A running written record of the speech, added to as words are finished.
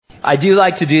I do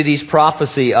like to do these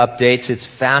prophecy updates. It's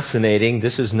fascinating.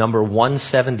 This is number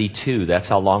 172. That's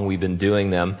how long we've been doing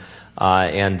them.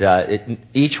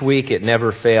 Each week it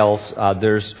never fails.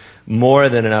 There's more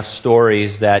than enough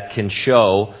stories that can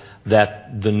show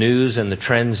that the news and the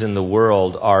trends in the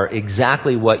world are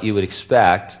exactly what you would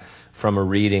expect from a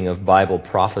reading of Bible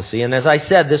prophecy. And as I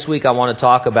said, this week I want to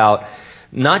talk about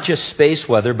not just space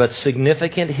weather, but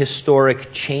significant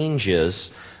historic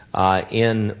changes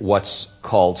in what's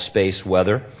called space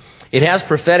weather. It has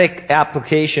prophetic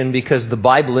application because the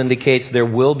Bible indicates there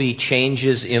will be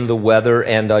changes in the weather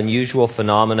and unusual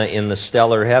phenomena in the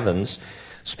stellar heavens,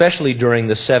 especially during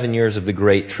the 7 years of the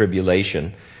Great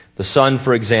Tribulation. The sun,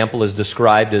 for example, is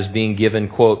described as being given,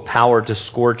 quote, power to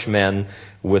scorch men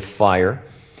with fire.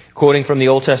 Quoting from the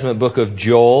Old Testament book of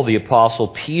Joel, the Apostle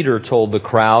Peter told the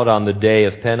crowd on the day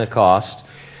of Pentecost,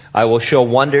 I will show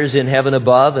wonders in heaven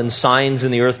above and signs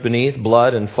in the earth beneath,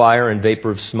 blood and fire and vapor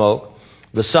of smoke.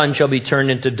 The sun shall be turned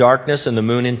into darkness and the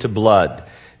moon into blood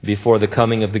before the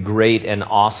coming of the great and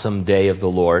awesome day of the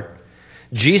Lord.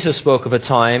 Jesus spoke of a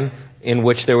time in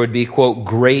which there would be, quote,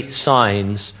 great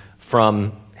signs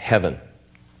from heaven.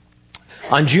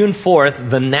 On June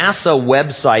 4th, the NASA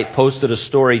website posted a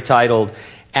story titled,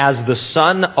 As the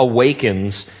Sun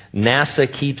Awakens, NASA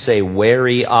Keeps a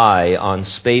Wary Eye on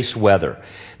Space Weather.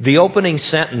 The opening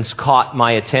sentence caught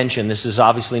my attention. This is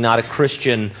obviously not a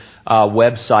Christian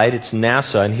website. It's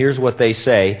NASA, and here's what they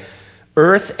say.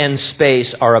 Earth and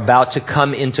space are about to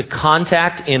come into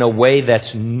contact in a way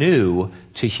that's new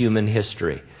to human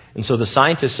history. And so the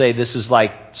scientists say this is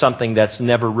like something that's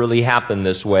never really happened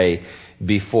this way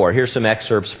before. Here's some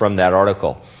excerpts from that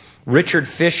article. Richard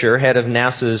Fisher, head of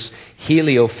NASA's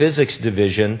Heliophysics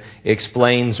Division,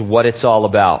 explains what it's all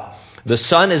about. The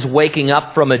sun is waking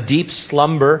up from a deep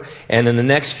slumber, and in the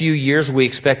next few years we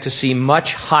expect to see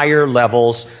much higher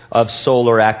levels of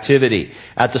solar activity.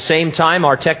 At the same time,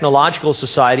 our technological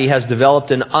society has developed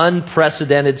an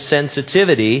unprecedented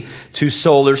sensitivity to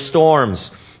solar storms.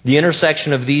 The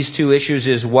intersection of these two issues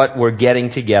is what we're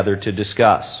getting together to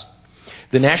discuss.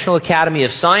 The National Academy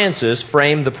of Sciences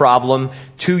framed the problem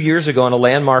 2 years ago in a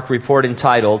landmark report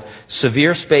entitled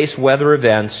Severe Space Weather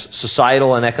Events,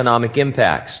 Societal and Economic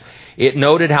Impacts. It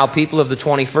noted how people of the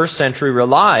 21st century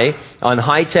rely on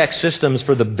high-tech systems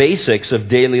for the basics of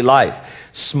daily life.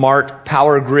 Smart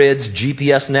power grids,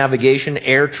 GPS navigation,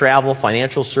 air travel,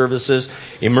 financial services,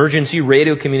 emergency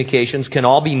radio communications can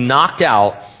all be knocked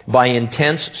out by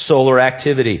intense solar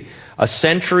activity. A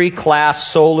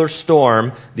century-class solar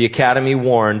storm, the Academy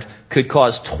warned, could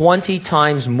cause 20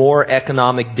 times more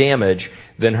economic damage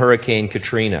than Hurricane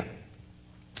Katrina.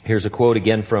 Here's a quote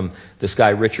again from this guy,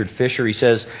 Richard Fisher. He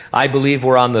says, I believe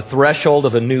we're on the threshold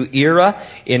of a new era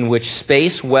in which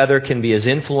space weather can be as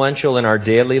influential in our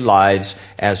daily lives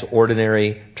as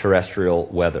ordinary terrestrial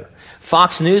weather.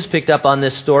 Fox News picked up on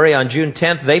this story. On June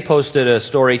 10th, they posted a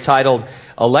story titled,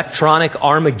 Electronic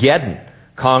Armageddon.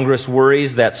 Congress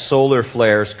worries that solar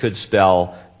flares could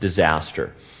spell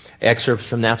disaster. Excerpts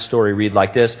from that story read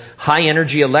like this.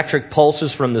 High-energy electric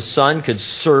pulses from the sun could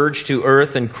surge to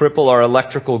Earth and cripple our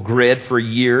electrical grid for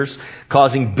years,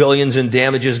 causing billions in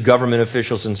damages. Government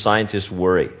officials and scientists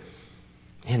worry.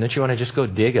 Man, don't you want to just go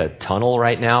dig a tunnel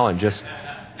right now and just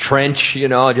trench,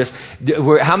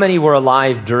 how many were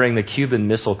alive during the Cuban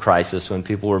Missile Crisis when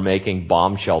people were making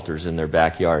bomb shelters in their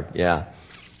backyard? Yeah,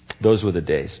 those were the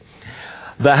days.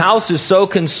 The House is so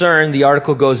concerned, the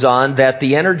article goes on, that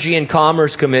the Energy and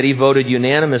Commerce Committee voted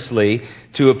unanimously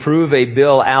to approve a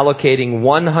bill allocating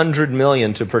 $100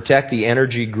 million to protect the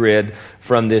energy grid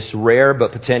from this rare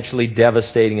but potentially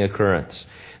devastating occurrence.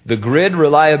 The Grid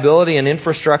Reliability and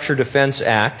Infrastructure Defense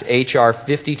Act, H.R.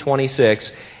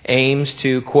 5026, aims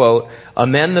to, quote,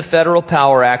 amend the Federal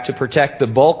Power Act to protect the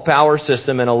bulk power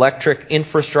system and electric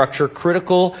infrastructure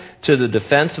critical to the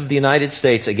defense of the United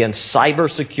States against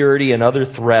cybersecurity and other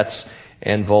threats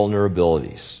and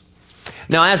vulnerabilities.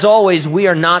 Now, as always, we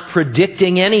are not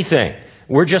predicting anything.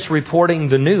 We're just reporting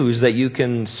the news that you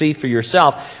can see for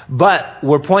yourself. But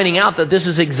we're pointing out that this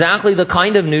is exactly the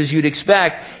kind of news you'd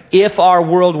expect if our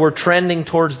world were trending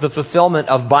towards the fulfillment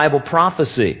of Bible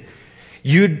prophecy.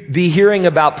 You'd be hearing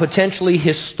about potentially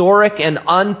historic and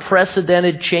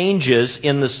unprecedented changes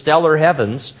in the stellar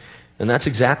heavens, and that's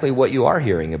exactly what you are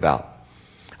hearing about.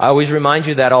 I always remind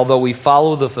you that although we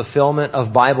follow the fulfillment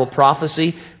of Bible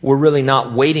prophecy, we're really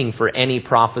not waiting for any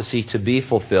prophecy to be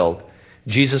fulfilled.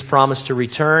 Jesus promised to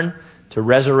return, to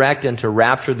resurrect, and to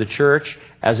rapture the church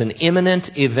as an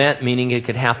imminent event, meaning it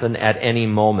could happen at any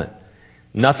moment.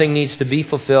 Nothing needs to be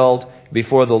fulfilled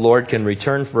before the Lord can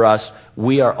return for us.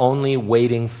 We are only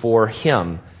waiting for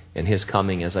Him, and His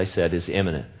coming, as I said, is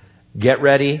imminent. Get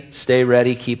ready, stay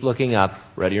ready, keep looking up,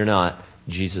 ready or not,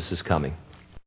 Jesus is coming.